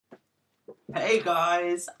Hey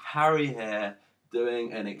guys, Harry here,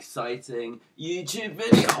 doing an exciting YouTube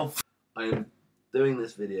video. I am doing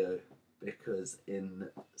this video because in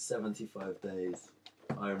 75 days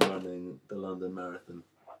I'm running the London Marathon,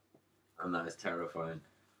 and that is terrifying.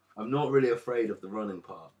 I'm not really afraid of the running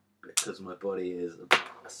part because my body is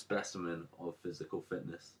a specimen of physical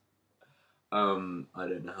fitness. I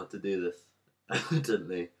don't know how to do this,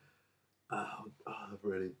 evidently. I've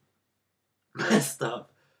really messed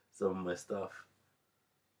up some of my stuff.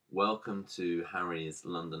 Welcome to Harry's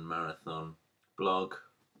London Marathon blog,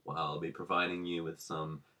 where I'll be providing you with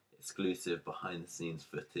some exclusive behind the scenes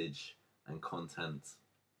footage and content.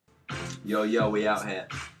 Yo, we out here.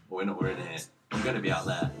 Well, we're in here. I'm going to be out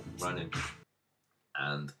there running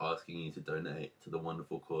and asking you to donate to the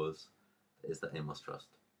wonderful cause that is the Amos Trust.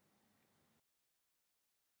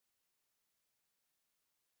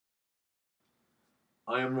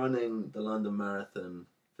 I am running the London Marathon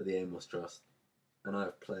for the Amos Trust, and I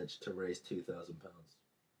have pledged to raise £2,000.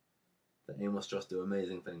 The Amos Trust do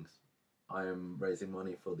amazing things. I am raising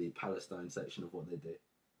money for the Palestine section of what they do.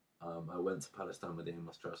 I went to Palestine with the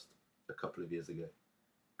Amos Trust a couple of years ago,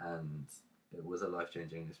 and it was a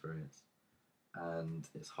life-changing experience. And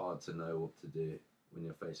it's hard to know what to do when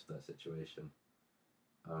you're faced with that situation.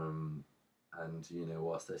 And you know,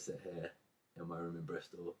 whilst I sit here in my room in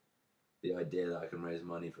Bristol, the idea that I can raise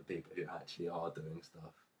money for people who actually are doing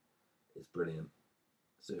stuff is brilliant.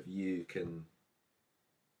 So if you can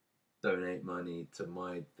donate money to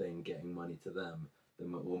my thing, getting money to them,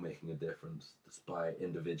 then we're all making a difference, despite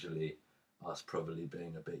individually us probably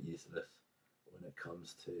being a bit useless when it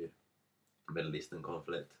comes to Middle Eastern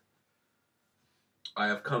conflict. I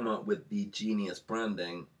have come up with the genius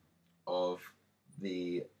branding of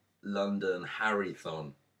the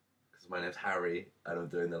LondonHarrython, because my name's Harry and I'm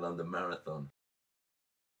doing the London Marathon.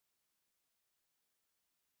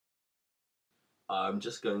 I'm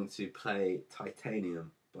just going to play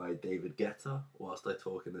Titanium by David Guetta whilst I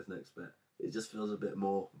talk in this next bit. It just feels a bit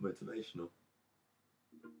more motivational.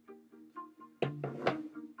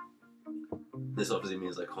 This obviously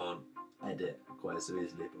means I can't edit quite so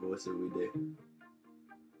easily, but we'll see what we do.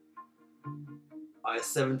 I have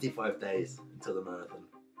 75 days until the marathon.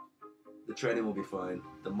 The training will be fine.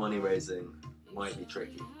 The money raising might be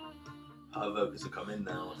tricky. Her vocals will come in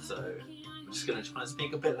now, so I'm just going to try and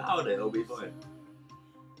speak a bit louder. It'll be fine.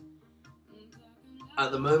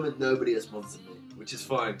 At the moment, nobody has sponsored me, which is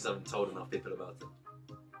fine because I haven't told enough people about it.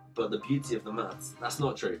 But the beauty of the maths, that's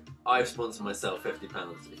not true. I've sponsored myself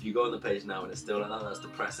 £50. If you go on the page now and it's still like that, that's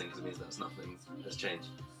depressing because it means that nothing has changed.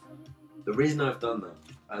 The reason I've done that,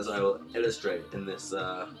 as I will illustrate in this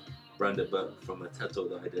branded book from a TED Talk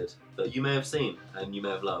that I did, that you may have seen and you may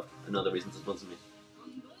have loved, another reason to sponsor me.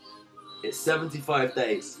 It's 75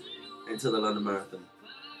 days until the London Marathon.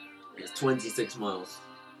 It's 26 miles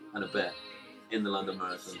and a bit in the London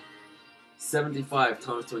Marathon. 75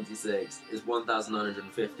 times 26 is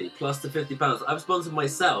 1,950 plus the £50. I've sponsored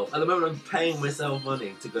myself. At the moment I'm paying myself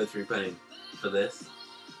money to go through pain for this.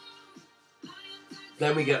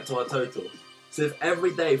 Then we get to our total. So if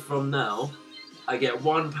every day from now I get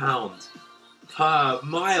 £1 per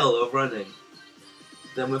mile of running,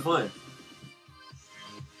 then we're fine.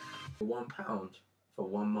 £1 for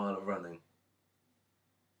 1 mile of running.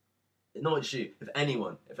 Not just you, if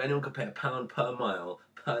anyone could pay £1 per mile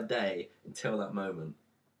per day until that moment,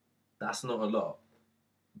 that's not a lot.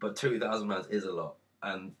 But £2,000 is a lot,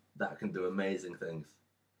 and that can do amazing things.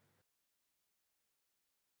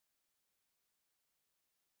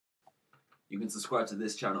 You can subscribe to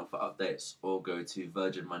this channel for updates or go to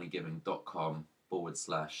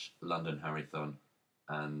virginmoneygiving.com/LondonHarrython,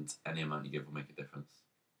 and any amount you give will make a difference.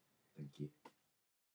 Thank you.